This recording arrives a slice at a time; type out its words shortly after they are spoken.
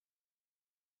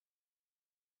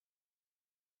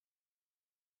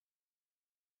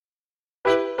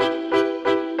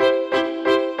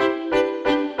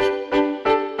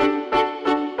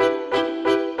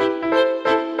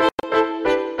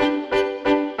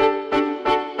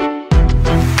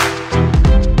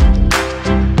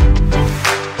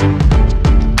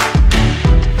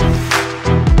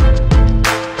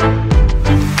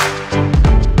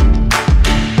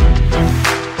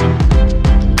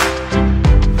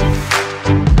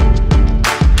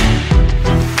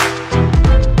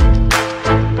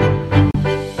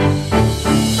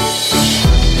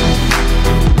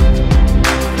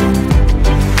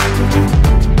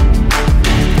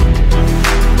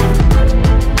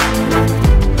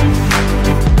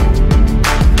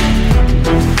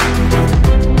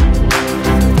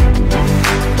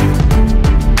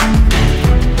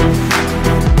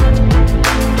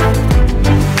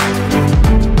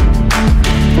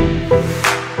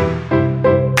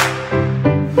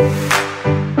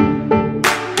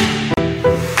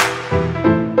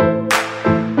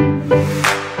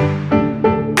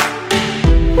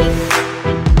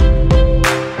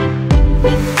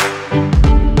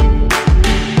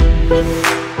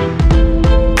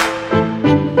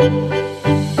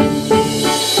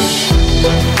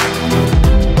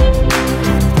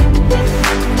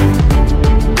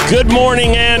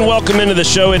Welcome into the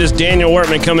show. It is Daniel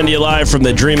Workman coming to you live from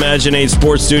the Dream Imaginate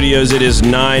Sports Studios. It is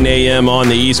 9 a.m. on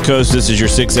the East Coast. This is your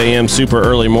 6 a.m. super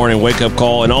early morning wake-up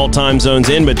call in all time zones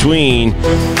in between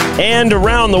and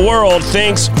around the world.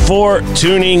 Thanks for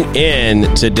tuning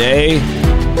in today.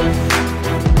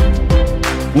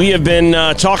 We have been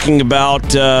talking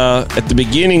about, at the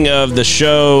beginning of the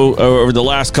show, over the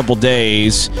last couple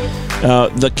days,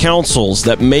 the councils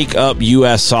that make up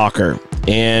U.S. soccer.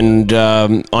 And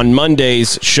on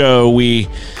Monday's show, we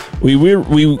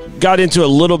got into a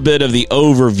little bit of the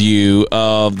overview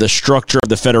of the structure of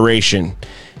the federation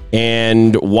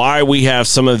and why we have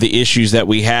some of the issues that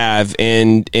we have.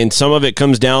 And some of it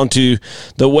comes down to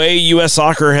the way U.S.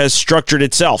 soccer has structured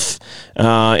itself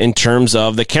in terms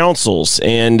of the councils.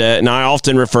 And I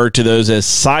often refer to those as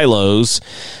silos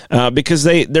because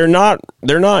they're not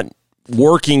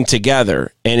working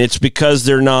together. And it's because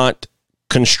they're not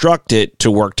constructed to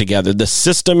work together. The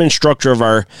system and structure of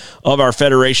our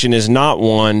federation is not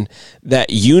one that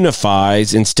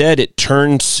unifies. Instead, it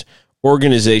turns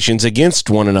organizations against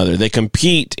one another. They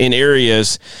compete in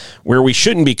areas where we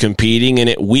shouldn't be competing, and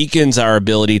it weakens our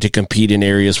ability to compete in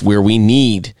areas where we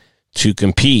need to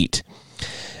compete.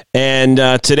 And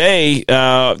today,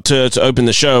 to open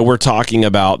the show, we're talking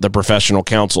about the professional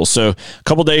council. So a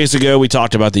couple days ago, we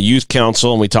talked about the youth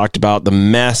council, and we talked about the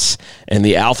mess and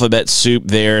the alphabet soup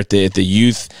there at the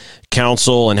youth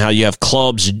council, and how you have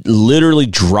clubs literally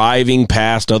driving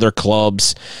past other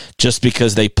clubs just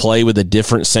because they play with a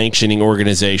different sanctioning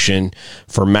organization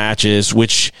for matches,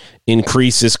 which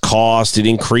increases cost, it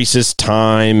increases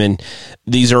time, and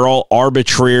these are all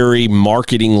arbitrary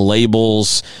marketing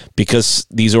labels because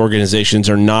these organizations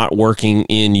are not working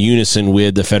in unison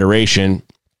with the federation.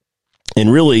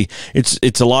 And really,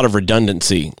 it's a lot of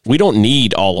redundancy. We don't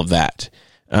need all of that.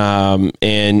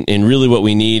 And really what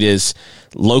we need is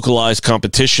localized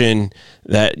competition,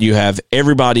 that you have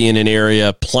everybody in an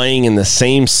area playing in the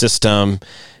same system,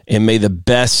 and may the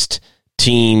best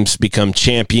teams become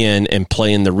champion and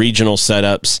play in the regional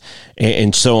setups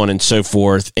and so on and so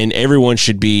forth. And everyone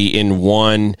should be in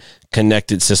one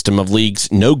connected system of leagues,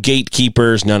 no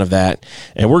gatekeepers, none of that.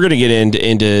 And we're going to get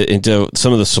into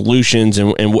some of the solutions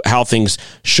and how things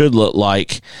should look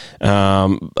like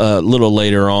a little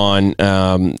later on.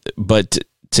 But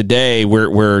today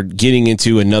we're getting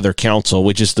into another council,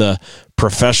 which is the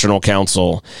professional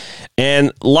council.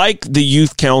 And like the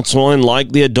youth council and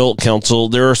like the adult council,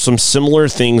 there are some similar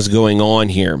things going on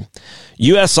here.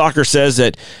 U.S. Soccer says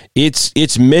that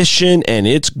its mission and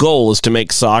its goal is to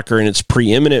make soccer in its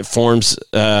preeminent forms,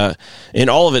 in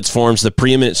all of its forms, the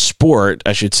preeminent sport,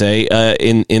 I should say,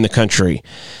 in the country.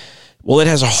 Well, it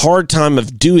has a hard time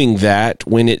of doing that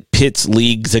when it pits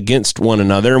leagues against one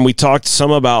another, and we talked some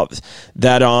about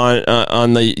that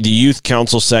on the youth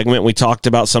council segment. We talked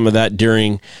about some of that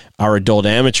during our adult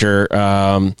amateur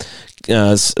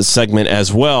segment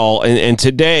as well, and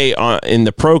today in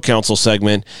the pro council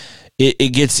segment,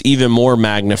 it gets even more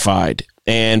magnified.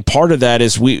 And part of that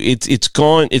is it's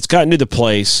gotten to the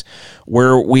place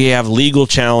where we have legal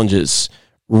challenges.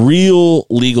 Real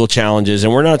legal challenges,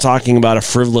 and we're not talking about a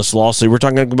frivolous lawsuit. We're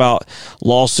talking about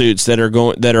lawsuits that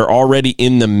are already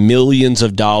in the millions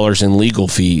of dollars in legal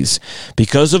fees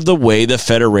because of the way the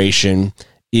federation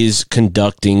is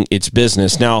conducting its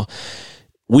business. Now,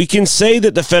 we can say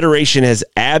that the federation has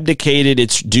abdicated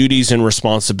its duties and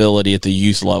responsibility at the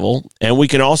youth level, and we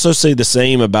can also say the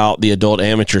same about the adult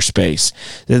amateur space,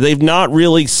 that they've not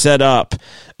really set up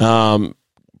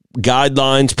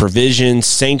guidelines, provisions,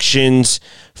 sanctions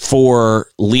for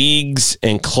leagues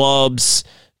and clubs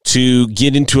to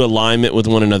get into alignment with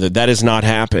one another. That has not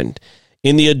happened.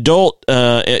 In the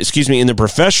in the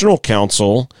professional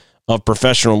council of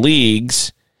professional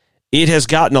leagues, it has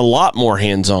gotten a lot more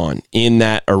hands-on in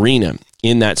that arena,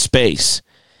 in that space.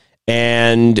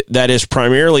 And that has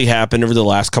primarily happened over the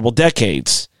last couple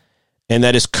decades. And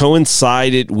that has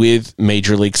coincided with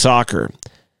Major League Soccer.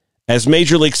 As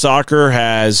Major League Soccer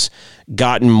has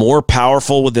gotten more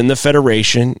powerful within the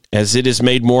federation, as it has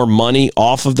made more money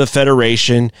off of the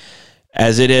federation,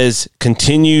 as it has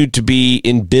continued to be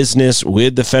in business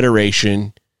with the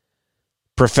federation,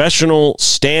 professional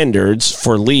standards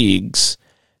for leagues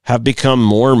have become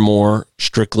more and more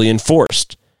strictly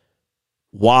enforced.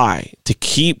 Why? To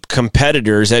keep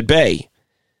competitors at bay.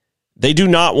 They do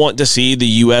not want to see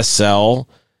the USL,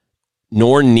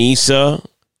 nor NISA,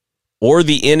 or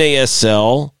the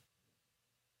NASL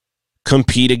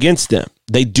compete against them.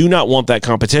 They do not want that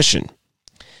competition.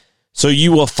 So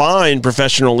you will find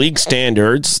professional league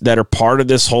standards that are part of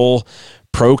this whole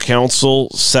pro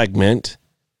council segment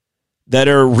that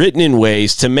are written in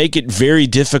ways to make it very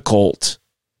difficult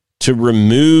to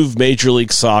remove Major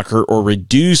League Soccer or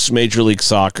reduce Major League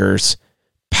Soccer's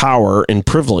power and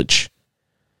privilege.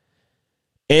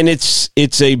 And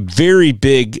it's a very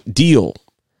big deal.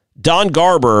 Don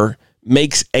Garber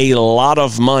makes a lot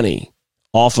of money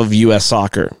off of U.S.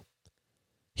 Soccer.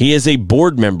 He is a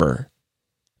board member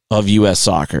of U.S.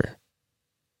 Soccer.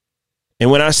 And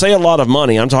when I say a lot of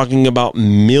money, I'm talking about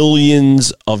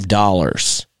millions of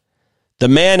dollars. The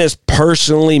man has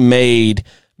personally made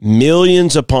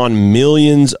millions upon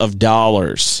millions of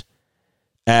dollars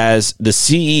as the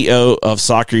CEO of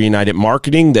Soccer United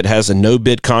Marketing that has a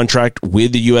no-bid contract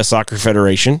with the U.S. Soccer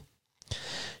Federation.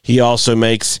 He also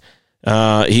makes,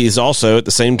 he is also at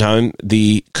the same time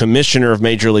the commissioner of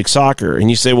Major League Soccer. And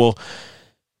you say, well,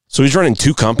 so he's running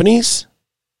two companies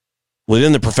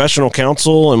within the professional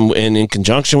council and in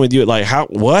conjunction with you? Like, how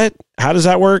does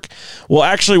that work? Well,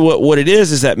 actually, what it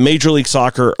is that Major League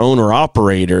Soccer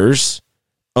owner-operators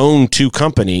own two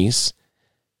companies,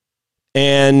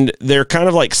 and they're kind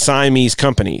of like Siamese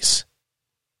companies.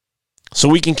 So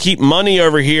we can keep money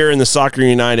over here in the Soccer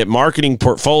United marketing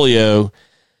portfolio.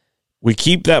 We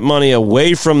keep that money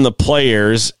away from the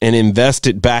players and invest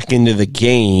it back into the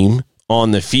game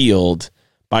on the field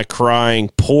by crying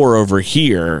poor over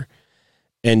here.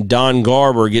 And Don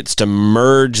Garber gets to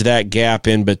merge that gap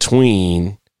in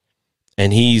between,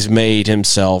 and he's made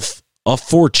himself a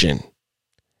fortune.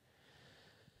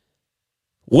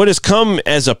 What has come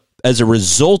as a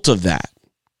result of that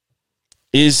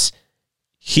is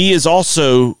he has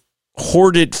also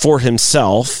hoarded for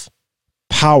himself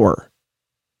power.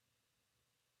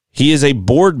 He is a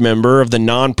board member of the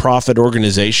nonprofit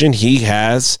organization he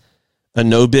has a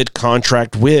no-bid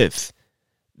contract with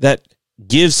that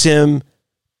gives him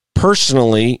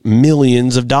personally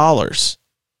millions of dollars.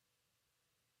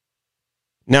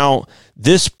 Now,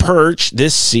 this perch,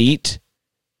 this seat,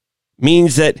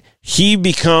 means that he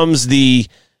becomes the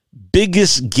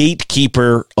biggest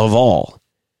gatekeeper of all,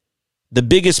 the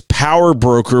biggest power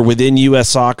broker within U.S.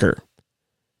 Soccer.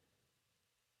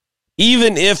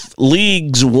 Even if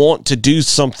leagues want to do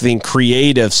something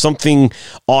creative, something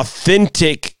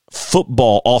authentic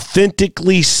football,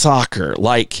 authentically soccer,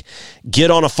 like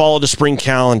get on a fall to spring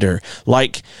calendar,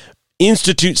 like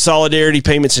institute solidarity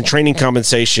payments and training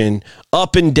compensation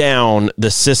up and down the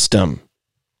system,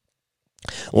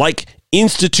 like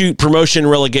institute promotion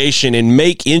relegation and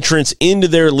make entrance into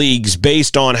their leagues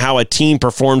based on how a team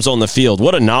performs on the field.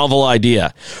 What a novel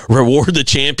idea. Reward the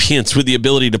champions with the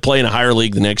ability to play in a higher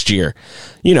league the next year.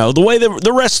 You know, the way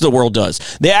the rest of the world does.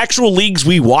 The actual leagues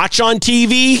we watch on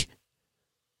TV.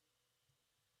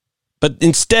 But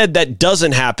instead, that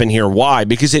doesn't happen here. Why?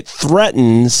 Because it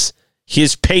threatens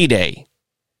his payday.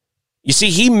 You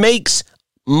see, he makes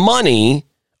money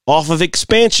off of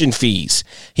expansion fees.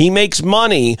 He makes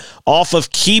money off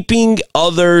of keeping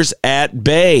others at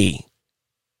bay.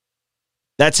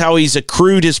 That's how he's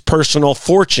accrued his personal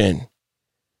fortune.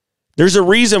 There's a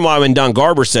reason why when Don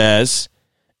Garber says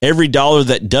every dollar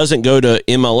that doesn't go to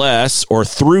MLS or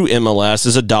through MLS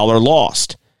is a dollar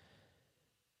lost.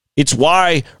 It's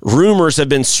why rumors have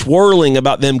been swirling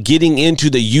about them getting into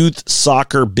the youth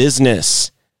soccer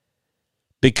business,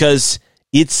 because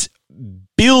it's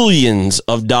billions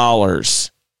of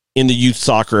dollars in the youth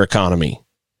soccer economy.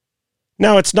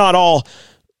 Now, it's not all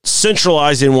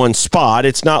centralized in one spot.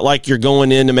 It's not like you're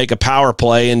going in to make a power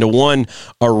play into one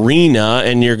arena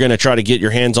and you're going to try to get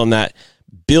your hands on that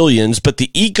billions, but the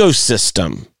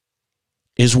ecosystem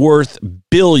is worth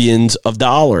billions of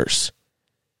dollars.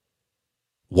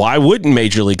 Why wouldn't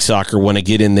Major League Soccer want to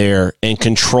get in there and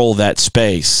control that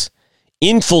space,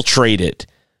 infiltrate it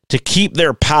to keep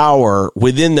their power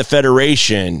within the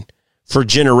federation for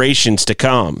generations to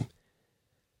come?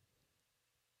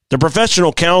 The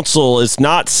professional council is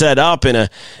not set up in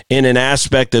an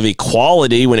aspect of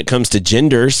equality when it comes to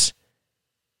genders.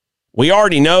 We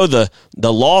already know the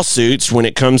lawsuits when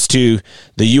it comes to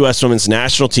the U.S. women's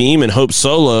national team and Hope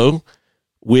Solo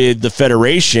with the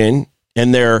federation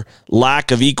and their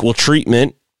lack of equal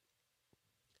treatment,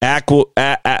 lack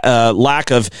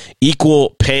of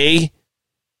equal pay.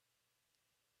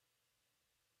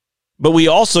 But we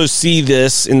also see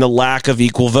this in the lack of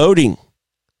equal voting.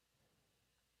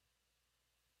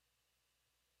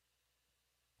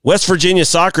 West Virginia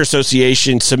Soccer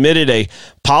Association submitted a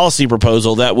policy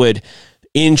proposal that would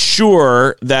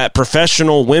ensure that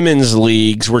professional women's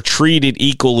leagues were treated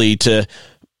equally to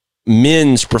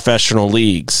men's professional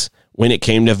leagues when it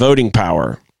came to voting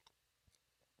power.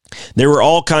 There were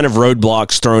all kind of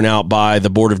roadblocks thrown out by the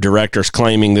board of directors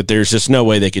claiming that there's just no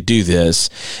way they could do this.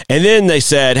 And then they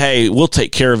said, hey, we'll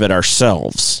take care of it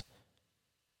ourselves.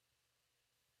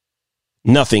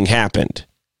 Nothing happened.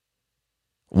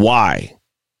 Why?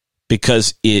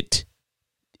 Because it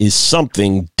is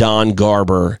something Don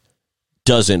Garber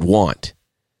doesn't want.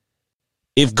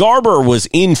 If Garber was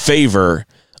in favor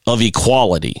of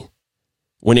equality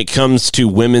when it comes to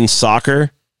women's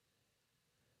soccer,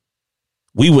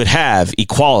 we would have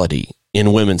equality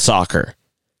in women's soccer.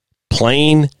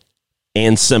 Plain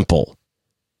and simple.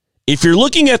 If you're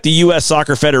looking at the U.S.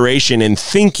 Soccer Federation and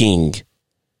thinking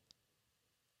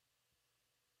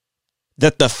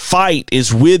that the fight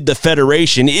is with the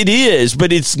federation, it is,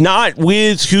 but it's not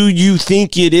with who you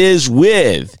think it is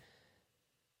with.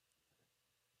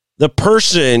 The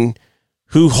person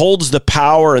who holds the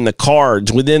power and the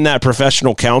cards within that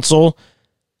professional council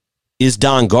is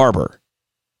Don Garber.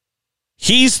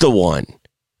 He's the one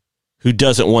who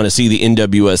doesn't want to see the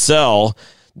NWSL,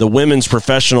 the Women's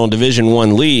Professional Division I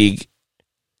League,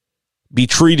 be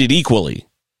treated equally.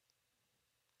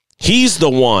 He's the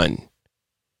one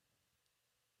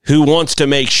who wants to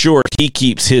make sure he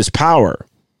keeps his power.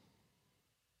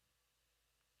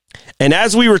 And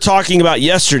as we were talking about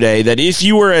yesterday, that if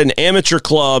you were an amateur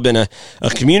club and a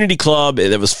community club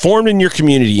that was formed in your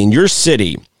community, in your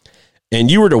city,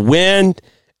 and you were to win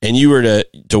and you were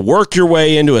to work your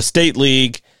way into a state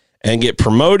league and get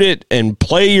promoted and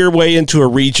play your way into a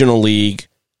regional league,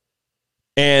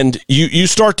 and you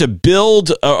start to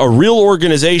build a real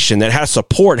organization that has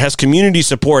support, has community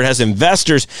support, has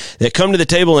investors that come to the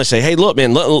table and they say, hey, look,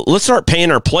 man, let's start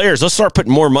paying our players. Let's start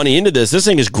putting more money into this. This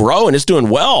thing is growing. It's doing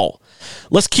well.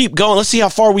 Let's keep going. Let's see how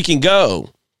far we can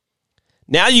go.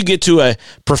 Now you get to a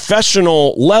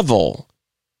professional level.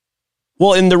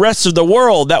 Well, in the rest of the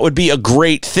world, that would be a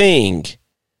great thing.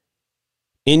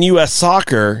 In U.S.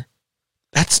 soccer,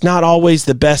 that's not always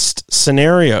the best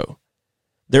scenario.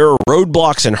 There are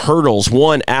roadblocks and hurdles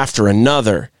one after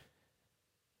another.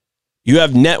 You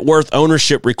have net worth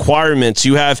ownership requirements.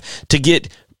 You have to get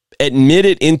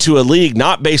admitted into a league,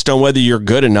 not based on whether you're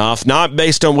good enough, not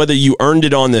based on whether you earned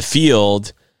it on the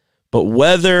field, but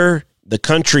whether the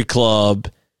country club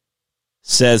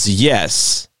says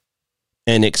yes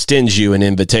and extends you an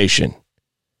invitation.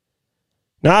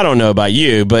 Now, I don't know about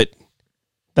you, but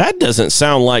that doesn't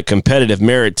sound like competitive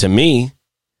merit to me.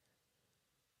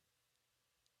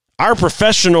 Our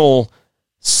professional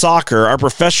soccer, our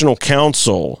professional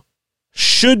council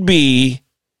should be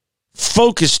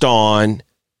focused on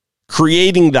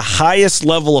creating the highest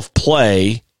level of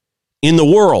play in the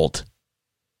world.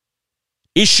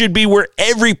 It should be where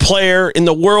every player in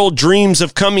the world dreams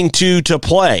of coming to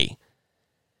play.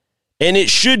 And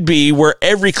it should be where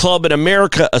every club in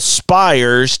America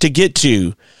aspires to get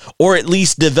to, or at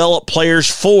least develop players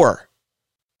for.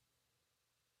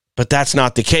 But that's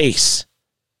not the case.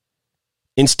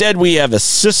 Instead, we have a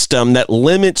system that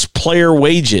limits player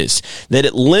wages, that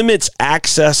it limits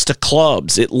access to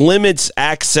clubs. It limits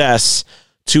access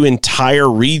to entire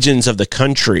regions of the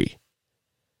country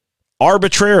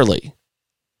arbitrarily,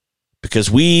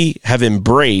 because we have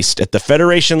embraced at the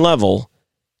federation level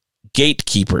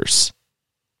gatekeepers.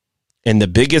 And the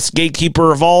biggest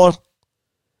gatekeeper of all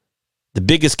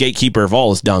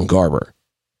is Don Garber.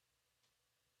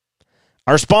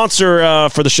 Our sponsor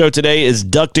for the show today is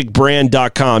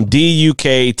DuctigBrand.com,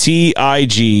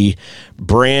 DUKTIG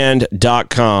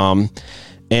brand.com.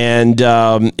 And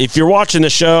if you're watching the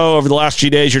show over the last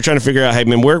few days, you're trying to figure out, hey,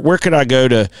 man, where could I go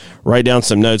to write down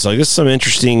some notes? Like, this is some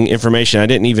interesting information I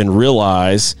didn't even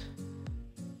realize.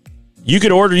 You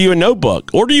could order you a notebook,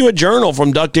 order you a journal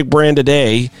from Ductig Brand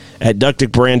today at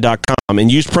DuctigBrand.com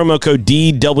and use promo code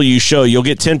DWShow. You'll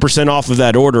get 10% off of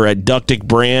that order at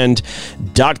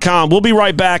DuctigBrand.com. We'll be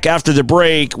right back after the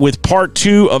break with part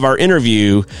 2 of our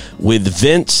interview with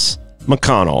Vince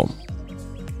McConnell.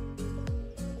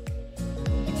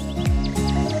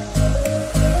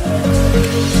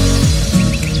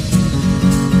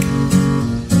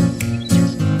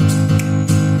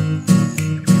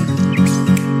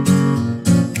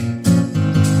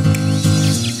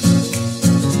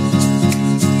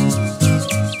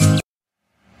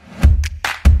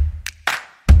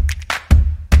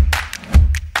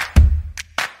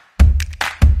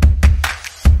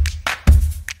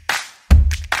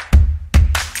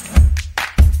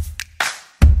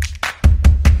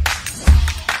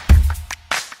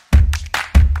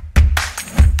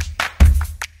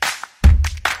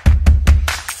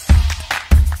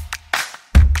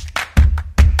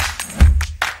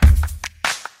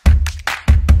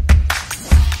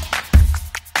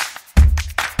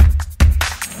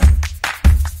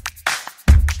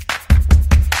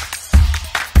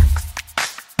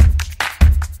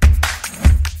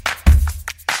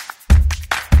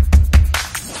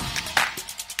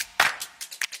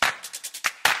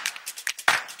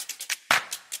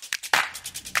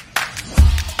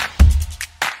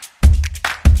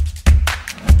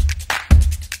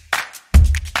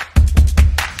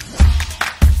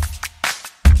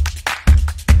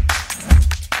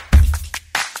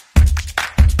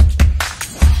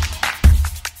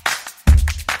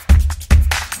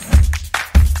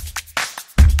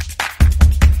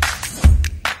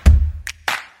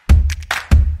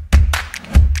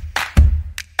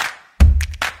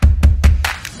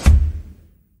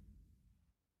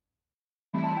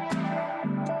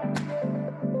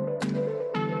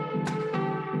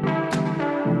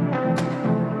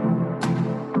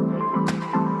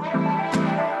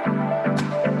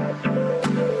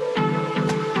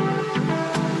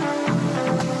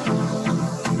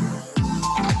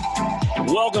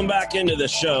 back into the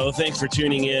show. Thanks for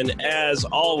tuning in. As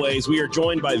always, we are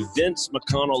joined by Vince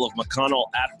McConnell of McConnell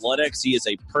Athletics. He is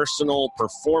a personal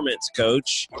performance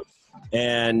coach.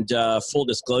 And full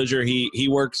disclosure, he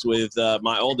works with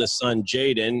my oldest son,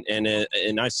 Jaden,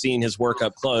 and I've seen his work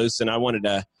up close, and I wanted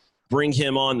to bring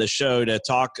him on the show to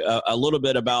talk a little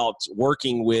bit about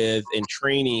working with and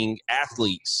training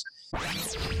athletes.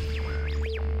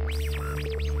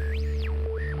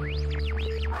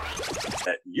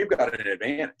 You've got an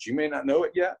advantage. You may not know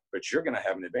it yet, but you're going to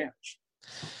have an advantage.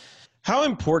 How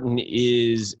important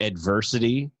is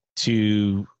adversity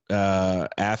to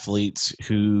athletes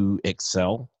who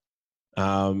excel?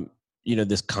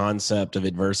 This concept of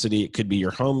adversity, it could be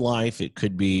your home life. It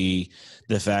could be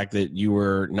the fact that you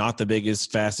were not the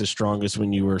biggest, fastest, strongest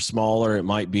when you were smaller. It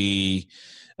might be,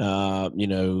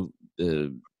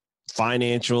 the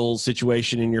financial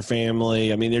situation in your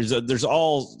family. I mean, there's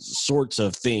all sorts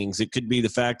of things. It could be the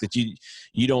fact that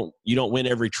you don't win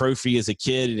every trophy as a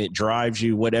kid and it drives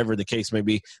you, whatever the case may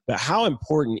be. But how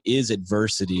important is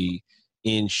adversity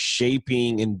in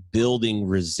shaping and building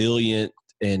resilient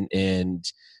and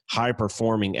high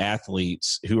performing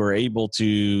athletes who are able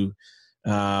to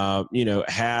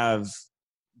have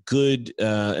good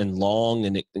and long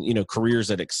and careers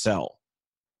that excel?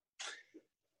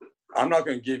 I'm not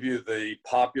going to give you the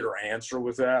popular answer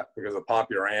with that, because the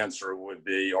popular answer would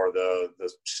be, or the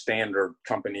standard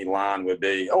company line would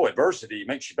be, oh, adversity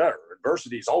makes you better.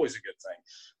 Adversity is always a good thing.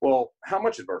 Well, how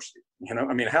much adversity? In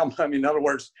other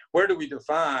words, where do we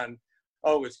define,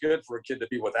 oh, it's good for a kid to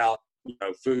be without,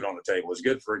 food on the table. It's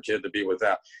good for a kid to be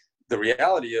without. The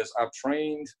reality is I've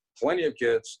trained plenty of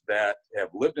kids that have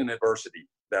lived in adversity,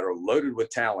 that are loaded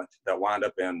with talent, that wind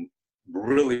up in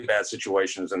really bad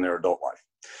situations in their adult life.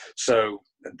 So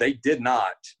they did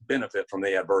not benefit from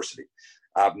the adversity.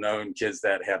 I've known kids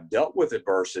that have dealt with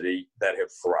adversity that have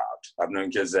thrived. I've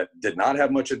known kids that did not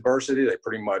have much adversity. They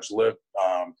pretty much lived,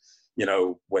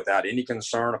 without any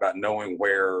concern about knowing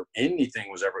where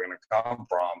anything was ever going to come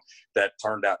from, that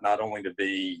turned out not only to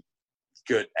be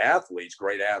good athletes,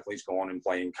 great athletes, go on and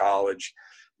play in college,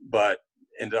 but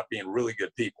ended up being really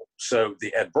good people. So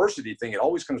the adversity thing, it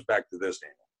always comes back to this,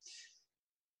 Daniel.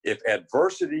 If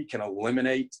adversity can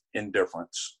eliminate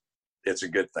indifference, it's a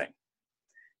good thing.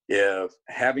 If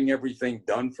having everything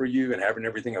done for you and having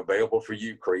everything available for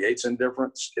you creates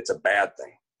indifference, it's a bad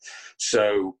thing.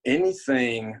 So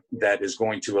anything that is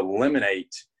going to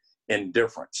eliminate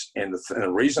indifference, and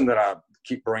the reason that I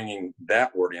keep bringing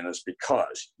that word in is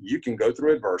because you can go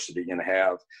through adversity and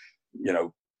have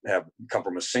come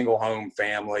from a single home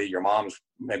family. Your mom's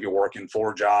maybe working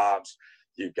 4 jobs.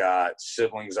 You've got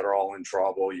siblings that are all in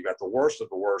trouble. You've got the worst of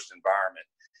the worst environment.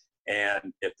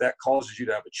 And if that causes you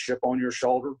to have a chip on your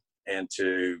shoulder and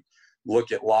to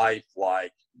look at life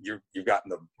like you've gotten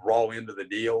the raw end of the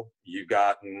deal, you've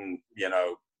gotten,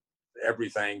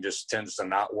 everything just tends to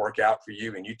not work out for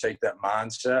you, and you take that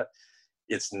mindset,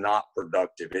 it's not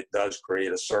productive. It does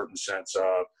create a certain sense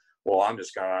of, well, I'm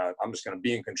just gonna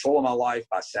be in control of my life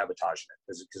by sabotaging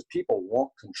it, because people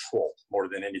want control more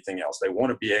than anything else. They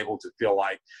want to be able to feel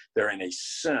like they're in a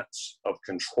sense of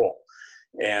control.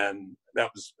 And that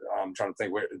was, I'm trying to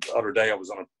think, the other day I was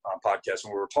on a podcast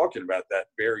and we were talking about that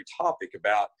very topic,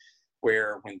 about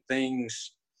where when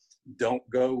things don't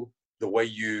go the way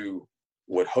you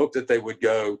would hope that they would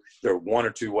go, there are one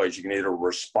or two ways. You can either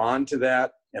respond to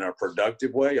that in a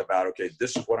productive way about, okay,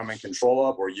 this is what I'm in control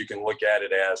of, or you can look at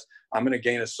it as, I'm going to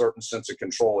gain a certain sense of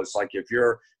control. It's like if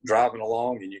you're driving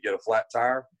along and you get a flat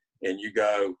tire and you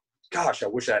go, gosh, I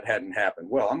wish that hadn't happened.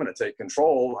 Well, I'm going to take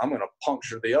control. I'm going to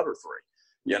puncture the other 3.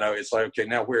 It's like, okay,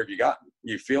 now where have you gotten?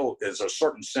 You feel there's a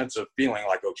certain sense of feeling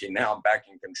like, okay, now I'm back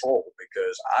in control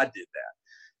because I did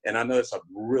that. And I know it's a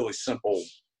really simple,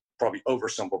 probably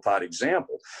oversimplified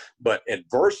example, but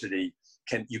adversity,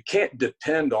 you can't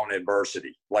depend on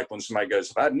adversity. Like when somebody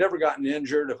goes, if I'd never gotten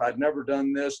injured, if I'd never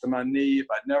done this to my knee, if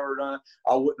I'd never done it,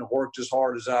 I wouldn't have worked as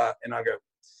hard as and I go,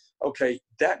 okay,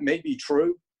 that may be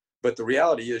true, but the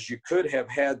reality is you could have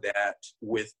had that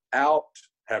without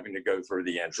having to go through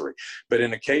the injury. But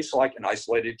in an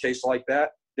isolated case like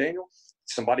that, Daniel,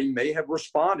 somebody may have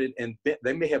responded and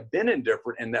they may have been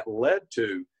indifferent, and that led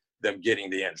to them getting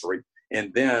the injury.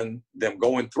 And then them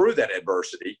going through that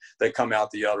adversity, they come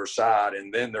out the other side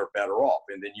and then they're better off.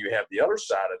 And then you have the other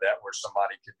side of that where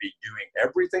somebody could be doing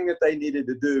everything that they needed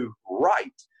to do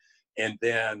right, and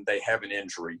then they have an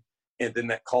injury. And then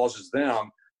that causes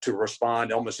them to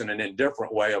respond almost in an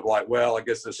indifferent way of like, well, I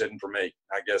guess this isn't for me.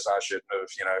 I guess I shouldn't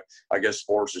have, I guess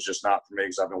sports is just not for me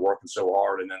because I've been working so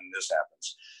hard, and then this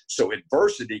happens. So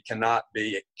adversity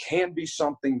it can be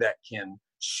something that can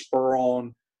spur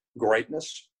on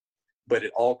greatness, But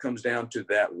it all comes down to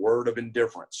that word of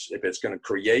indifference. If it's going to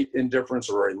create indifference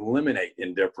or eliminate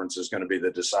indifference is going to be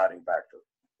the deciding factor.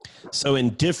 So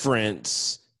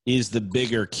indifference is the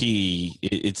bigger key.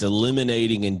 It's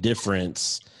eliminating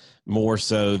indifference more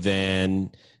so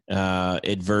than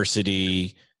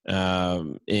adversity,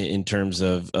 in terms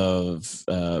of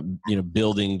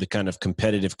building the kind of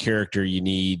competitive character you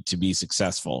need to be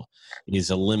successful.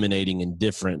 Is eliminating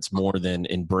indifference more than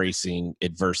embracing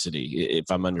adversity,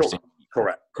 if I'm understanding.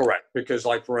 Correct. Because,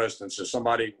 like, for instance, if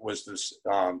somebody was to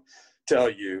tell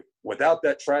you, without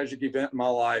that tragic event in my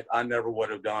life, I never would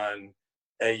have done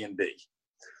A and B.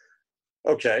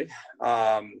 Okay.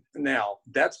 Now,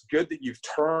 that's good that you've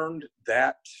turned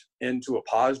that into a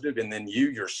positive, and then you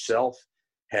yourself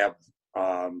have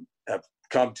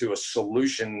come to a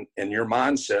solution in your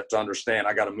mindset to understand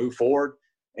I got to move forward.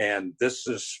 And this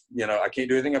is, I can't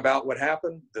do anything about what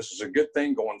happened. This is a good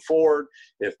thing going forward.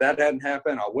 If that hadn't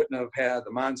happened, I wouldn't have had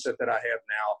the mindset that I have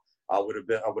now. I would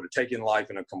have taken life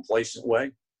in a complacent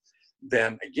way.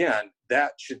 Then again,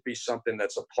 that should be something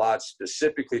that's applied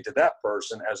specifically to that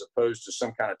person, as opposed to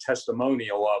some kind of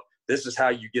testimonial of this is how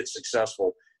you get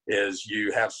successful. Is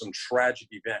you have some tragic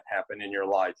event happen in your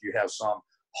life. You have some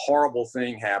horrible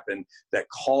thing happen that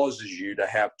causes you to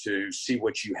have to see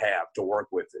what you have to work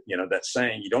with it. That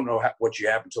saying, you don't know what you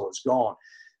have until it's gone.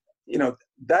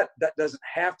 That doesn't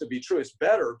have to be true. It's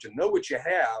better to know what you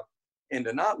have and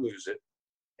to not lose it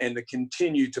and to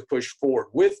continue to push forward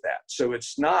with that. So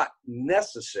it's not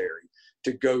necessary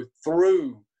to go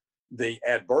through the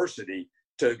adversity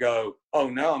to go, oh,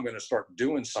 now I'm going to start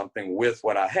doing something with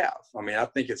what I have. I mean, I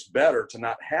think it's better to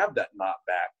not have that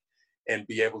knockback and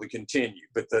be able to continue.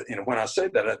 But when I say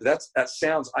that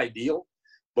sounds ideal,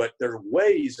 but there are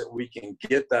ways that we can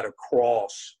get that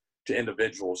across to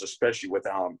individuals, especially with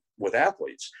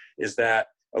athletes, is that,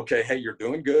 okay, hey, you're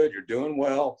doing good, you're doing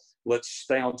well. Let's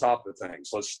stay on top of things.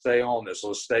 Let's stay on this.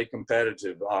 Let's stay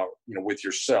competitive, with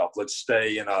yourself. Let's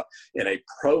stay in a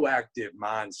proactive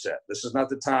mindset. This is not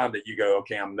the time that you go,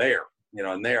 okay, I'm there,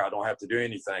 and there I don't have to do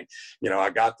anything. I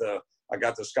got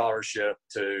the scholarship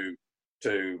to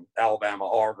Alabama,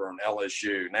 Auburn,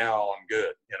 LSU. Now I'm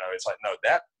good. It's like, no,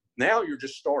 that now you're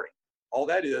just starting. All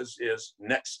that is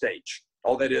next stage.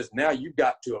 All that is now you've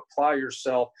got to apply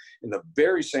yourself in the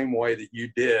very same way that you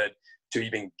did to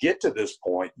even get to this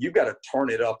point. You've got to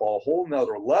turn it up a whole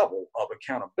nother level of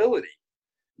accountability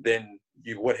than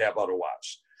you would have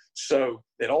otherwise. So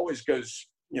it always goes,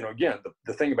 again,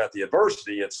 the thing about the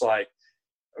adversity, it's like,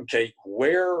 okay,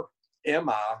 where am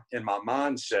I in my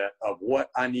mindset of what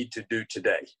I need to do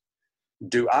today?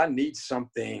 Do I need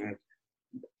something,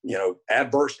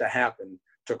 adverse to happen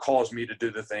to cause me to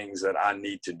do the things that I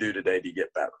need to do today to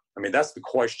get better? I mean, that's the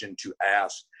question to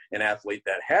ask an athlete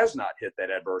that has not hit that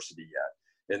adversity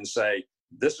yet, and say,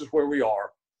 this is where we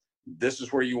are. This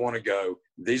is where you want to go.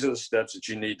 These are the steps that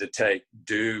you need to take.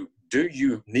 Do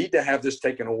you need to have this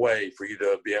taken away for you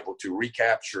to be able to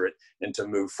recapture it and to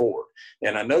move forward?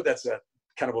 And I know that's a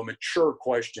kind of a mature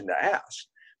question to ask,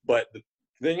 but the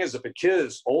thing is, if a kid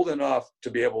is old enough to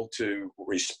be able to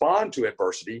respond to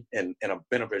adversity in a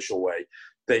beneficial way,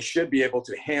 they should be able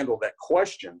to handle that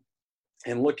question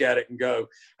and look at it and go,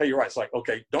 hey, you're right. It's like,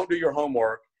 okay, don't do your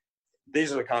homework.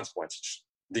 These are the consequences.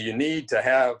 Do you need to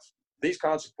have these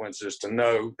consequences to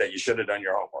know that you should have done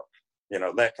your homework?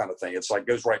 That kind of thing. It's like,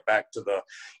 goes right back to the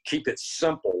keep it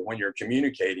simple when you're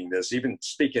communicating this, even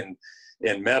speaking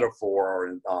in metaphor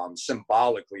or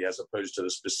symbolically as opposed to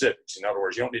the specifics. In other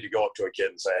words, you don't need to go up to a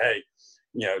kid and say, hey,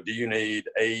 do you need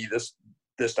this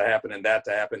to happen and that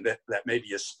to happen? That maybe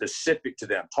is specific to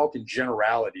them. Talk in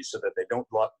generalities so that they don't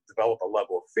develop a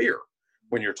level of fear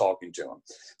when you're talking to them.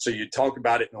 So you talk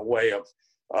about it in a way of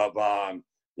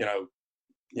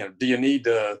do you need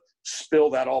to spill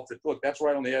that off look, that's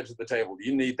right on the edge of the table. Do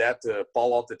you need that to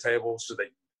fall off the table so that,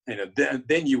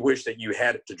 then you wish that you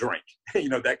had it to drink,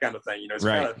 that kind of thing. It's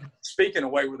right. Kind of speak in a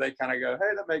way where they kind of go,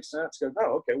 hey, that makes sense. Go,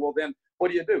 oh, okay, well then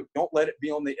what do? Don't let it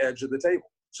be on the edge of the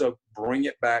table. So bring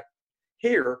it back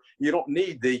here. You don't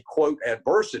need the quote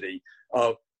adversity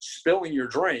of spilling your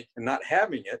drink and not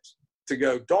having it to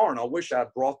go, darn, I wish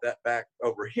I'd brought that back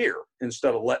over here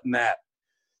instead of letting that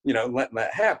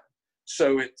happen.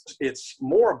 So it's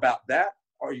more about that.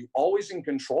 Are you always in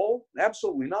control?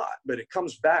 Absolutely not. But it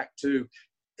comes back to,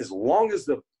 as long as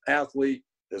the athlete,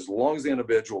 as long as the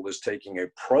individual is taking a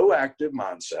proactive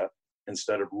mindset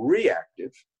instead of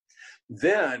reactive,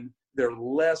 then they're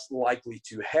less likely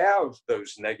to have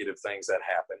those negative things that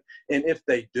happen. And if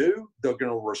they do, they're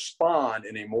going to respond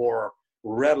in a more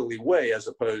readily way, as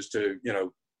opposed to,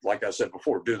 like I said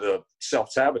before, do the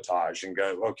self-sabotage and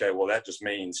go, okay, well, that just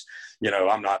means,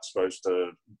 I'm not supposed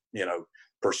to,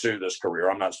 pursue this career.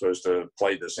 I'm not supposed to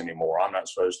play this anymore. I'm not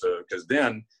supposed to, because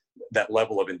then that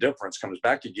level of indifference comes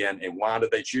back again. And why do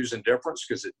they choose indifference?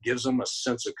 Because it gives them a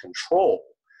sense of control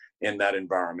in that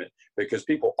environment, because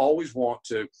people always want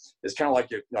to, it's kind of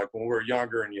like when we were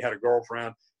younger and you had a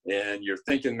girlfriend and you're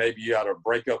thinking maybe you ought to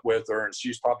break up with her, and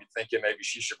she's probably thinking maybe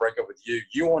she should break up with you.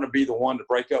 You want to be the one to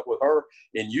break up with her,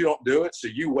 and you don't do it. So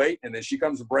you wait, and then she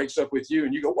comes and breaks up with you,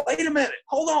 and you go, wait a minute,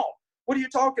 hold on. What are you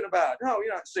talking about? No,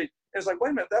 see, it's like,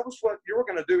 wait a minute, that was what you were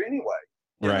going to do anyway.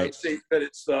 Right. See, but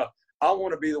it's I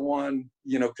want to be the one,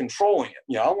 controlling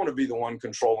it. I want to be the one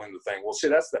controlling the thing. Well, see,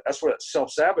 that's where that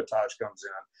self-sabotage comes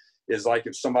in, is like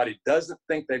if somebody doesn't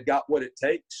think they've got what it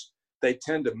takes, they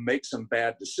tend to make some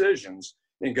bad decisions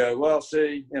and go, well,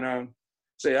 see, that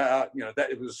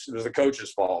it was the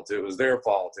coach's fault. It was their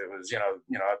fault. It was,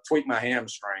 I tweaked my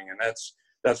hamstring, and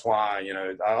that's why,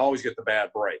 I always get the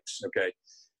bad breaks. Okay.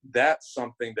 That's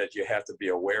something that you have to be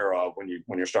aware of when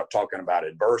you start talking about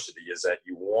adversity, is that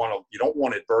you don't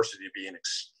want adversity to be an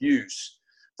excuse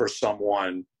for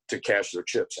someone to cash their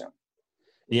chips in.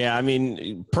 Yeah. I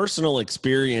mean, personal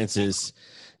experiences,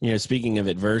 speaking of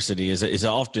adversity, is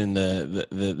often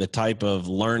the type of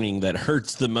learning that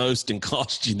hurts the most and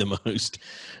costs you the most,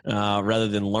 rather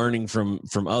than learning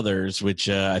from others, which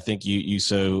I think you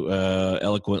so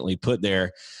eloquently put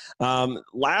there.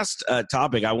 Last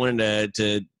topic I wanted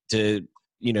to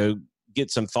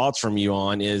get some thoughts from you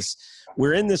on is,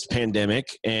 we're in this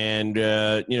pandemic, and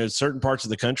certain parts of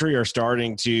the country are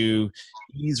starting to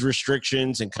ease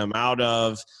restrictions and come out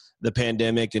of the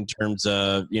pandemic in terms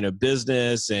of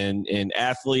business and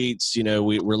athletes.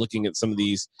 We're looking at some of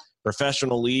these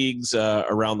professional leagues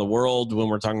around the world when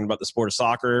we're talking about the sport of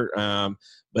soccer.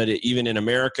 But even in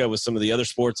America, with some of the other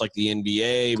sports like the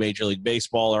NBA, Major League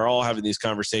Baseball, are all having these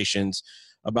conversations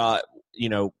about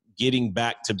getting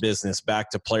back to business, back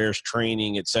to players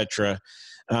training, etc.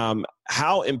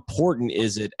 How important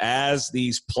is it, as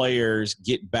these players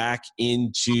get back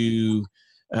into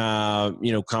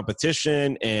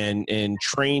competition and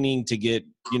training to get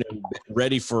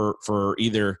ready for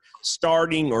either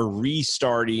starting or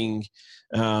restarting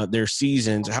their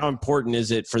seasons? How important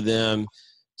is it for them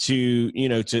to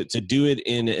do it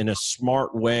in a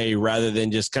smart way, rather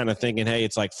than just kind of thinking, hey,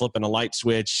 it's like flipping a light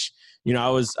switch? I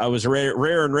was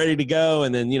rare and ready to go,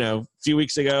 and then a few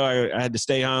weeks ago I had to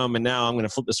stay home, and now I'm going to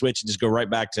flip the switch and just go right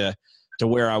back to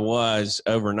where I was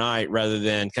overnight, rather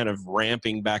than kind of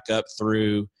ramping back up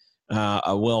through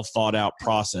a well thought out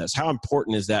process. How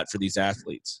important is that for these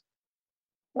athletes?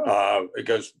 It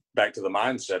goes back to the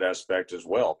mindset aspect as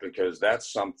well, because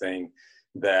that's something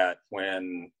that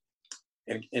and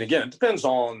again, it depends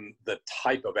on the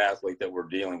type of athlete that we're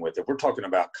dealing with. If we're talking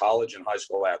about college and high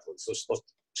school athletes, let's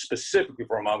specifically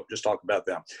for a moment just talk about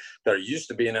them that are used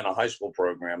to being in a high school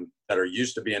program, that are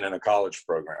used to being in a college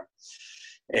program.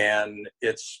 And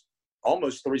it's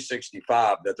almost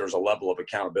 365 that there's a level of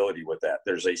accountability with that.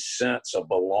 There's a sense of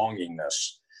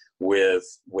belongingness with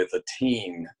a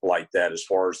team like that, as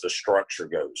far as the structure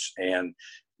goes. And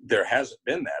there hasn't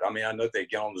been that. I mean, I know they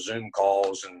get on the Zoom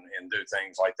calls and do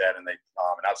things like that. And and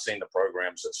I've seen the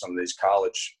programs that some of these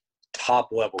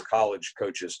top level college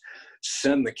coaches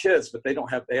send the kids, but they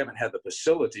haven't had the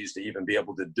facilities to even be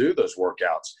able to do those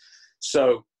workouts.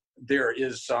 So there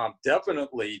is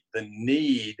definitely the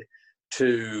need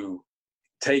to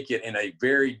take it in a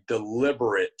very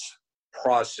deliberate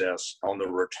process on the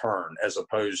return, as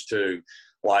opposed to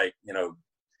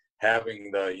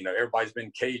having everybody's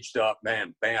been caged up,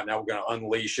 man, bam, now we're going to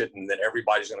unleash it, and then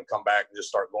everybody's going to come back and just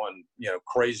start going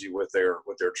crazy with their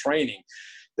training.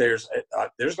 There's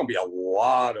going to be a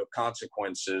lot of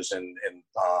consequences and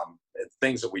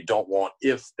things that we don't want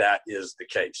if that is the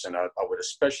case. And I would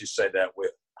especially say that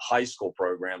with high school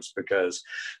programs, because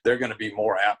they're going to be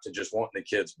more apt to just wanting the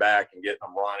kids back and getting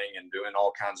them running and doing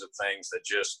all kinds of things that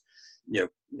just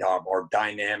are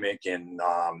dynamic and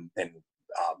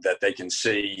that they can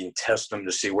see and test them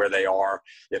to see where they are,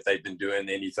 if they've been doing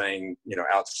anything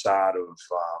outside of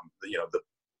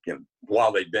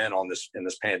while they've been in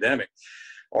this pandemic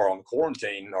or on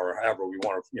quarantine, or however we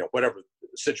want to, whatever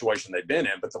situation they've been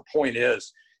in. But the point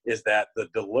is that the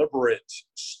deliberate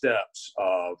steps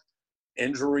of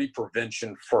injury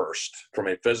prevention first, from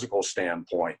a physical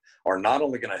standpoint, are not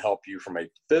only going to help you from a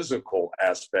physical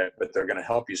aspect, but they're going to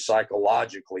help you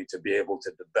psychologically to be able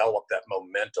to develop that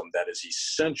momentum that is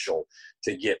essential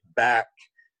to get back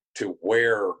to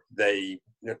where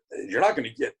you're not going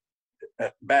to get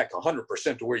back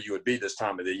 100% to where you would be this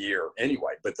time of the year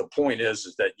anyway. But the point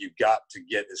is that you've got to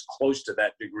get as close to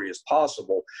that degree as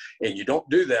possible. And you don't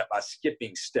do that by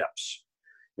skipping steps,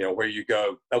 where you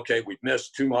go, okay, we've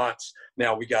missed 2 months.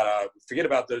 Now we got to forget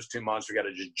about those 2 months. We got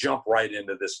to just jump right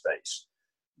into this phase.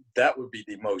 That would be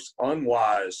the most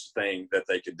unwise thing that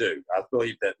they could do. I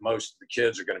believe that most of the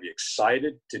kids are going to be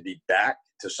excited to be back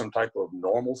to some type of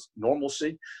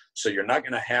normalcy. So you're not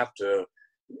going to have to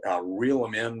reel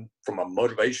them in from a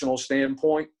motivational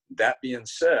standpoint. That being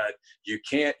said, you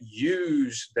can't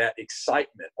use that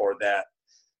excitement or that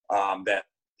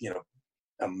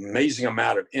amazing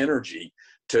amount of energy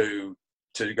to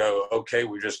go, okay,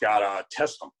 we just got to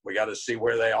test them. We got to see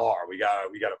where they are. We got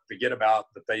to forget about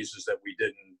the phases that we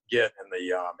didn't get in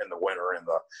the winter and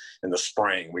in the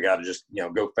spring. We got to just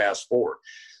go fast forward.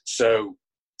 So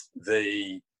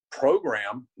the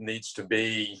program needs to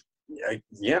be,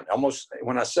 almost,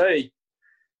 when I say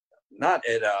not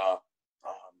at a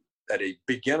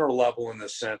beginner level in the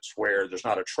sense where there's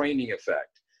not a training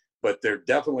effect, but there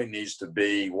definitely needs to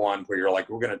be one where you're like,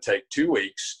 we're going to take 2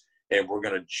 weeks and we're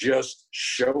going to just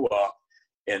show up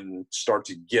and start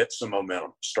to get some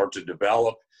momentum, start to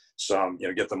develop some,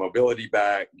 get the mobility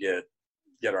back, get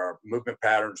our movement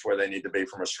patterns where they need to be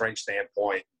from a strength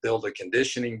standpoint, build a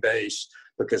conditioning base,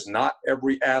 because not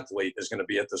every athlete is going to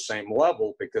be at the same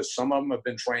level, because some of them have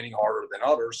been training harder than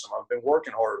others. Some have been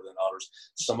working harder than others.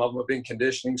 Some of them have been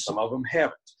conditioning. Some of them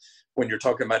haven't. When you're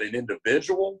talking about an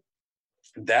individual,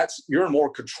 you're in more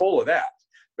control of that,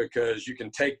 because you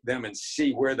can take them and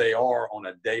see where they are on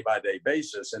a day-by-day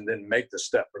basis and then make the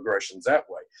step progressions that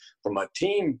way. From a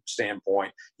team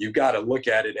standpoint, you've got to look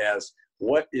at it as,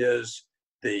 what is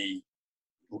the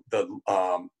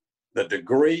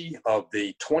degree of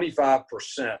the 25%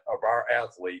 of our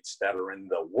athletes that are in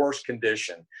the worst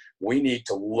condition. We need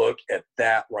to look at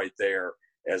that right there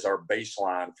as our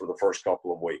baseline for the first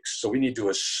couple of weeks. So we need to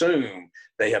assume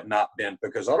they have not been,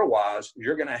 because otherwise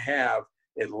you're going to have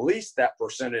at least that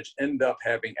percentage end up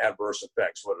having adverse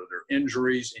effects, whether they're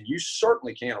injuries, and you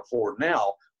certainly can't afford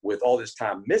now, with all this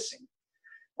time missing,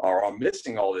 or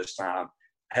missing all this time,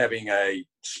 having a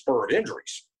spur of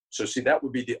injuries. So see, that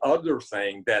would be the other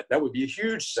thing that would be a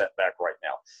huge setback right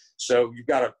now. So you've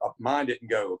got to mind it and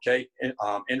go, okay,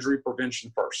 injury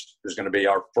prevention first is going to be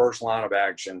our first line of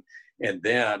action, and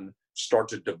then start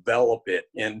to develop it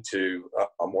into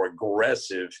a more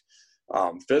aggressive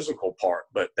physical part.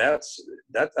 But that's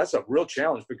a real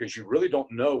challenge, because you really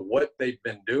don't know what they've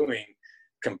been doing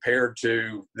compared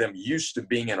to them used to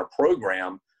being in a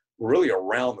program really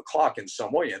around the clock in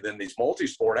some way. And then these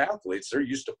multi-sport athletes, they're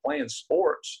used to playing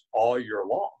sports all year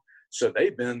long. So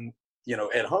they've been,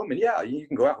 at home, and yeah, you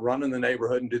can go out and run in the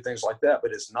neighborhood and do things like that,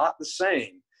 but it's not the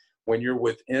same when you're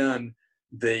within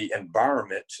the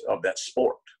environment of that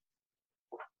sport.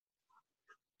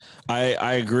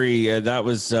 I agree. That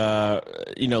was,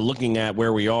 looking at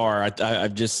where we are,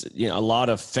 I've just, a lot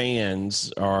of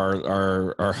fans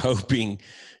are hoping,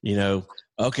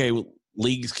 okay,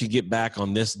 leagues could get back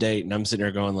on this date. And I'm sitting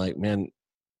there going like, man,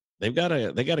 they got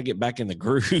to get back in the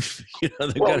groove.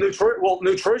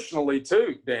 Nutritionally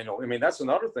too, Daniel. I mean, that's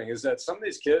another thing, is that some of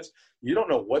these kids, you don't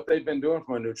know what they've been doing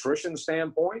from a nutrition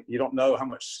standpoint. You don't know how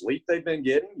much sleep they've been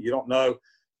getting. You don't know,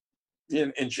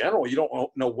 in general, you don't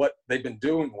know what they've been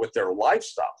doing with their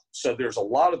lifestyle. So there's a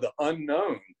lot of the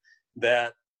unknown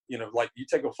that, like you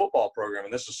take a football program,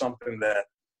 and this is something that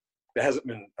hasn't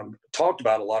been talked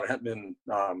about a lot. It hasn't been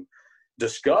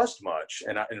discussed much,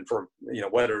 and for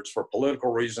whether it's for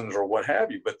political reasons or what have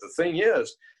you. But the thing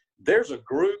is, there's a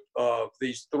group of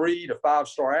these 3 to 5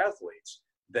 star athletes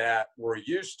that were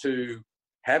used to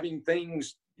having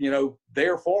things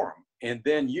there for them, and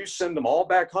then you send them all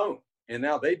back home, and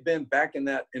now they've been back in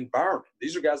that environment.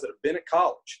 These are guys that have been at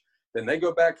college, then they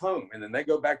go back home, and then they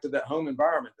go back to that home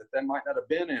environment that they might not have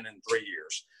been in 3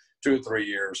 years, 2 or 3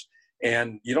 years.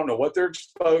 And you don't know what they're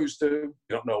exposed to. You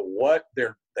don't know what they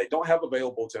don't have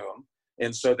available to them.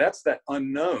 And so that's that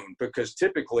unknown, because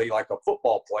typically, like a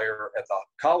football player at the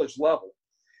college level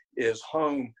is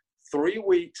home 3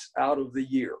 weeks out of the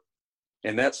year.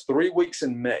 And that's 3 weeks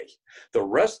in May. The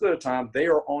rest of the time they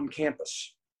are on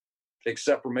campus,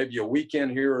 except for maybe a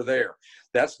weekend here or there.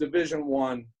 That's Division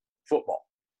I football,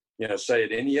 say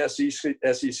at any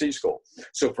SEC school.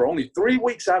 So for only 3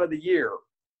 weeks out of the year,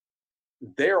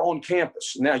 they're on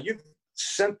campus. Now, you've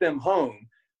sent them home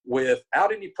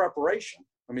without any preparation.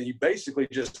 I mean, you basically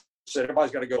just said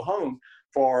everybody's got to go home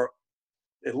for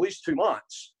at least 2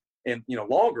 months, and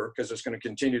longer, because it's going to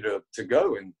continue to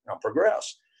go and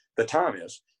progress. The time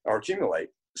is, or accumulate.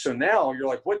 So now you're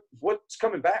like, what's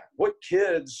coming back? What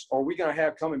kids are we going to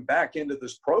have coming back into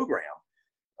this program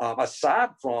aside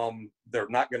from they're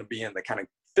not going to be in the kind of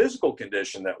physical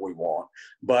condition that we want,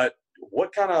 but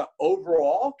what kind of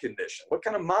overall condition, what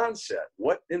kind of mindset,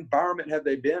 what environment have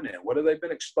they been in? What have they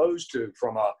been exposed to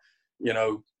from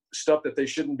stuff that they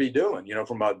shouldn't be doing,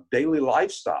 from a daily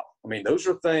lifestyle? I mean, those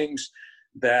are things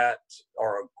that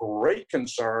are a great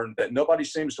concern that nobody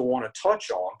seems to want to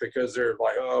touch on, because they're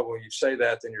like, oh, well, you say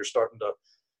that, then you're starting to,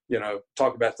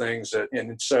 talk about things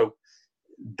and so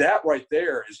that right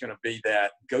there is going to be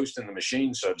that ghost in the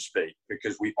machine, so to speak,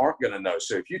 because we aren't going to know.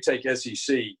 So if you take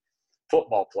SEC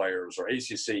football players or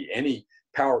ACC, any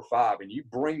Power Five, and you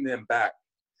bring them back,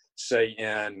 say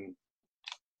you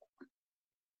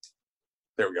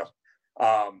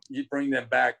bring them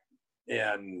back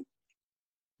in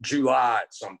July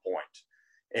at some point,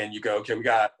 and you go, okay, we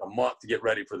got a month to get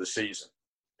ready for the season.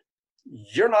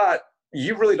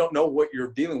 You really don't know what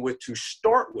you're dealing with to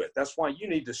start with. That's why you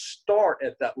need to start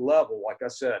at that level, like I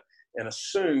said, and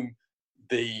assume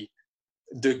the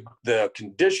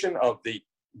condition of the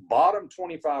bottom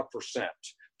 25%.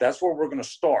 That's where we're going to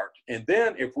start. And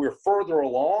then if we're further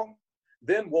along,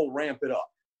 then we'll ramp it up.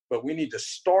 But we need to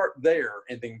start there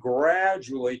and then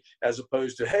gradually, as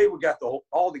opposed to, hey, we got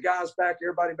all the guys back,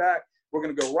 everybody back, we're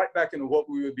going to go right back into what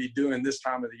we would be doing this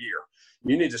time of the year.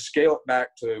 You need to scale it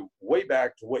back to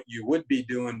what you would be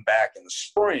doing back in the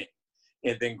spring,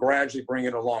 and then gradually bring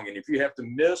it along. And if you have to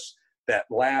miss that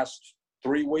last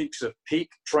 3 weeks of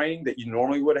peak training that you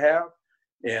normally would have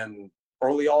in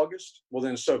early August, well,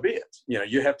 then so be it.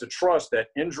 You have to trust that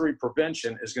injury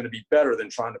prevention is going to be better than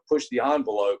trying to push the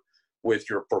envelope with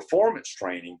your performance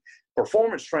training.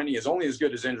 Performance training is only as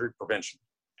good as injury prevention.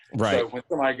 Right. So when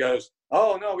somebody goes,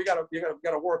 oh no, we got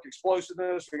to work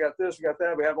explosiveness, we got this, we got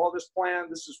that, we have all this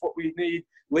planned, this is what we need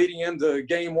leading into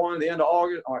game 1, the end of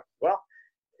August. I'm like, well,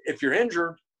 if you're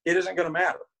injured, it isn't going to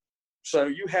matter. So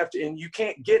you have to, and you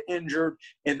can't get injured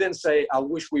and then say, I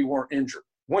wish we weren't injured.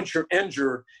 Once you're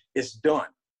injured, it's done.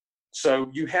 So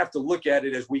you have to look at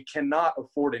it as we cannot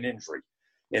afford an injury.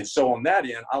 And so on that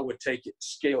end, I would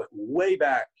scale it way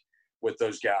back with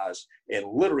those guys and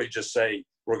literally just say,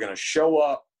 we're going to show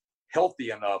up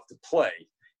healthy enough to play.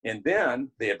 And then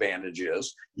the advantage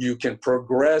is you can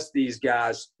progress these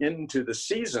guys into the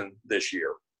season this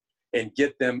year and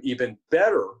get them even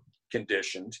better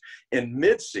conditioned in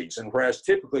mid-season, whereas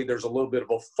typically there's a little bit of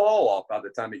a fall off by the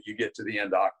time that you get to the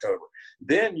end of October.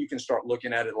 Then you can start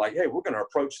looking at it like, hey, we're going to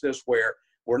approach this where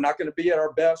we're not going to be at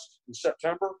our best in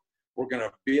September. We're going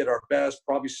to be at our best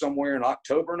probably somewhere in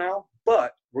October now,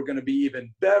 but we're going to be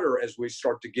even better as we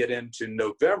start to get into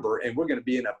November, and we're going to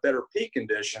be in a better peak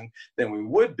condition than we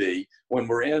would be when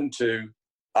we're into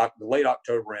late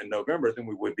October and November than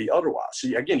we would be otherwise. So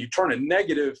again, you turn a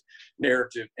negative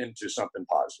narrative into something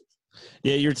positive.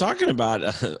 Yeah, you're talking about,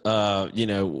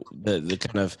 the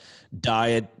kind of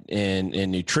diet and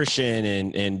nutrition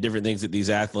and different things that these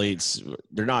athletes,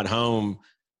 they're not home,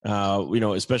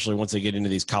 especially once they get into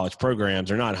these college programs,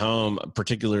 they're not home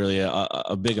particularly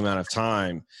a big amount of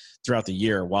time throughout the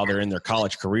year while they're in their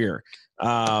college career.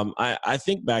 I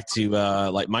think back to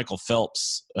like Michael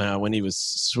Phelps when he was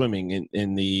swimming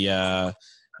in the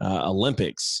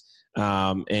Olympics.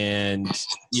 And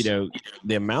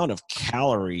the amount of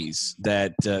calories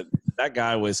that that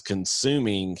guy was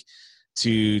consuming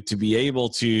to be able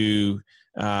to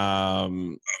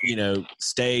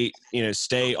stay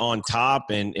on top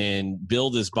and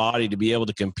build his body to be able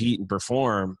to compete and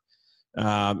perform.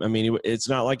 It's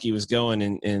not like he was going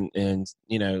and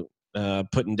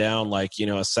putting down like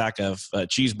a sack of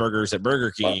cheeseburgers at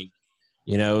Burger King.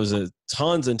 It was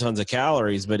tons and tons of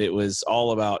calories, but it was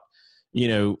all about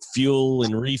fuel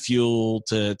and refuel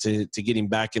to get him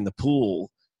back in the pool.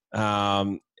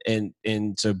 And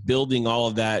so building all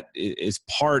of that is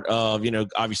part of,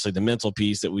 obviously the mental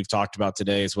piece that we've talked about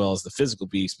today, as well as the physical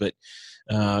piece, but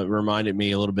reminded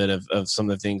me a little bit of some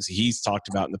of the things he's talked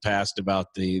about in the past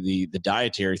about the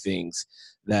dietary things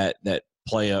that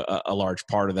play a large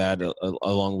part of that,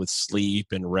 along with sleep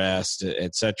and rest,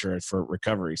 et cetera, for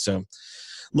recovery. So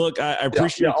look, I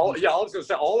appreciate. I was going to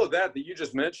say all of that you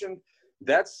just mentioned.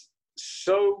 That's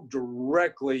so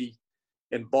directly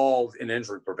involved in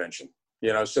injury prevention.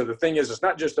 So the thing is, it's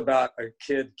not just about a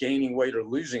kid gaining weight or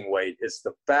losing weight. It's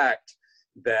the fact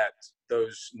that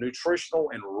those nutritional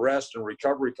and rest and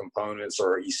recovery components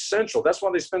are essential. That's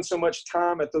why they spend so much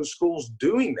time at those schools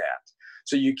doing that.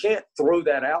 So you can't throw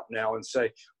that out now and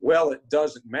say, well, it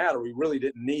doesn't matter. We really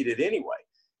didn't need it anyway.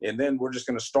 And then we're just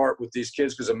going to start with these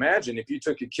kids. Because imagine if you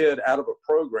took a kid out of a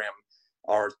program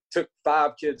or took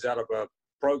 5 kids out of a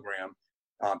program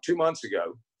 2 months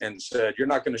ago and said, you're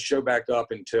not going to show back up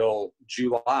until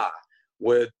July.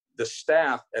 Would the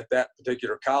staff at that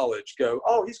particular college go,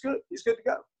 oh, he's good to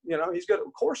go. He's good.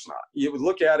 Of course not. You would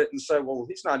look at it and say, well,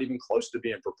 he's not even close to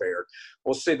being prepared.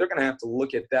 Well, see, they're going to have to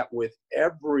look at that with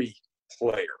every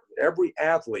player, every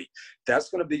athlete.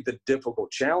 That's going to be the difficult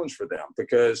challenge for them,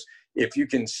 because if you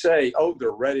can say, oh,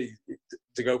 they're ready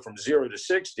to go from 0 to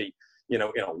 60, in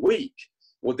a week,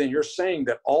 well, then you're saying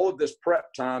that all of this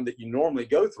prep time that you normally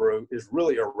go through is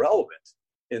really irrelevant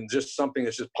in just something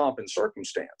that's just pomp and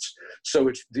circumstance. So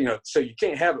it's, so you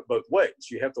can't have it both ways.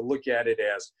 You have to look at it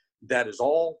as that is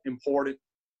all important,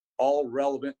 all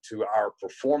relevant to our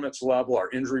performance level, our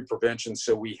injury prevention.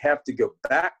 So we have to go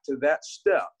back to that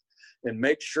step and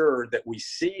make sure that we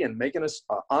see and make an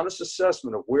honest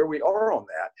assessment of where we are on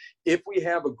that. If we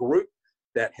have a group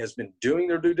that has been doing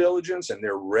their due diligence and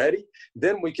they're ready,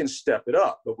 then we can step it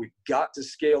up. But we've got to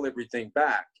scale everything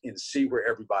back and see where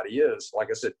everybody is. Like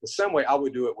I said, the same way I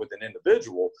would do it with an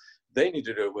individual, they need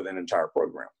to do it with an entire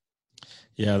program.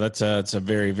 Yeah, that's a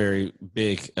very, very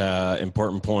big,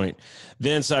 important point.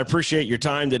 Vince, I appreciate your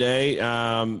time today,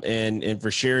 and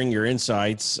for sharing your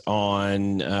insights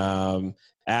on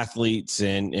athletes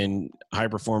and high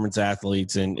performance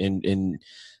athletes and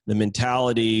the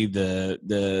mentality,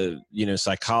 the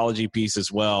psychology piece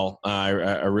as well. I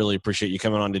really appreciate you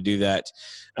coming on to do that.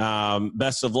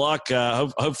 Best of luck.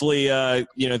 Hopefully,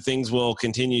 things will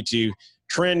continue to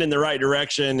trend in the right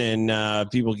direction,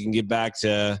 and people can get back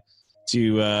to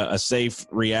a safe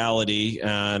reality.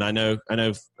 And I know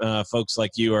folks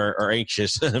like you are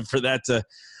anxious for that to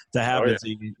happen. Oh, yeah. So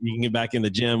you can get back in the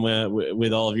gym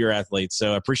with all of your athletes.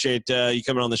 So I appreciate you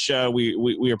coming on the show.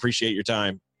 We appreciate your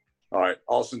time. All right.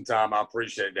 Awesome time. I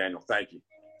appreciate it, Daniel. Thank you.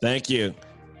 Thank you.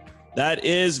 That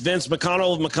is Vince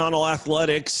McConnell of McConnell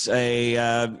Athletics.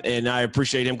 And I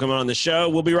appreciate him coming on the show.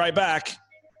 We'll be right back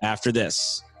after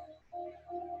this.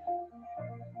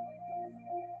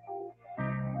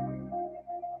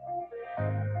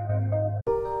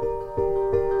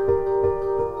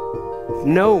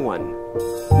 No one,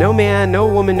 no man, no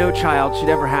woman, no child should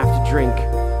ever have to drink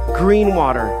green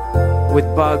water with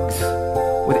bugs,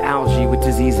 with algae, with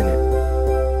disease in it.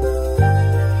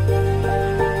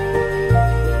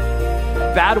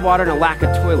 Bad water and a lack of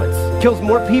toilets kills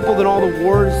more people than all the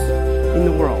wars in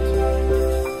the world.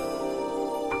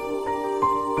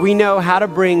 We know how to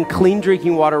bring clean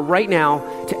drinking water right now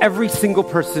to every single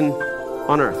person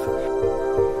on earth.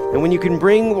 And when you can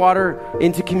bring water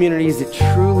into communities, it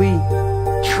truly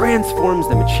transforms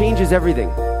them. It changes everything.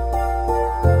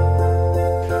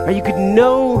 Or you could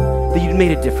know that you'd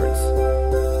made a difference.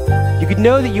 You could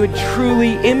know that you had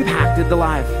truly impacted the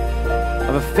life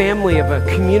of a family, of a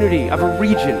community, of a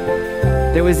region.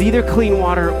 There was either clean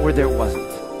water or there wasn't.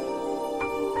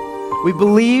 We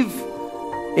believe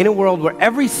in a world where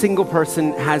every single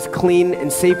person has clean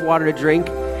and safe water to drink,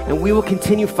 and we will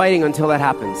continue fighting until that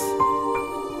happens.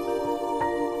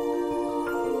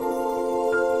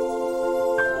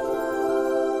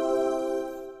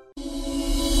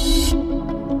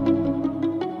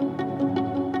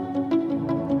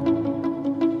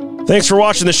 Thanks for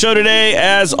watching the show today.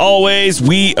 As always,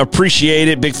 we appreciate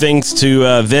it. Big thanks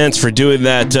to Vince for doing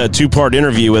that two-part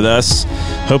interview with us.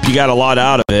 Hope you got a lot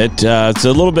out of it. It's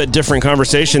a little bit different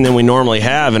conversation than we normally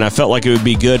have, and I felt like it would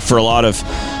be good for a lot of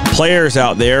players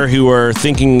out there who are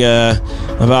thinking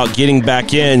about getting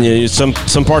back in. Some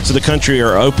parts of the country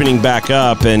are opening back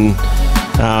up, and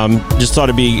just thought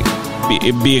it'd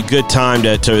be a good time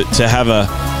to have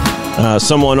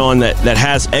someone on that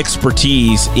has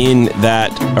expertise in that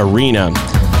arena.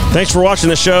 Thanks for watching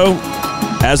the show.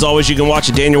 As always, you can watch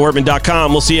at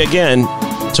danielworkman.com. We'll see you again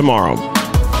tomorrow.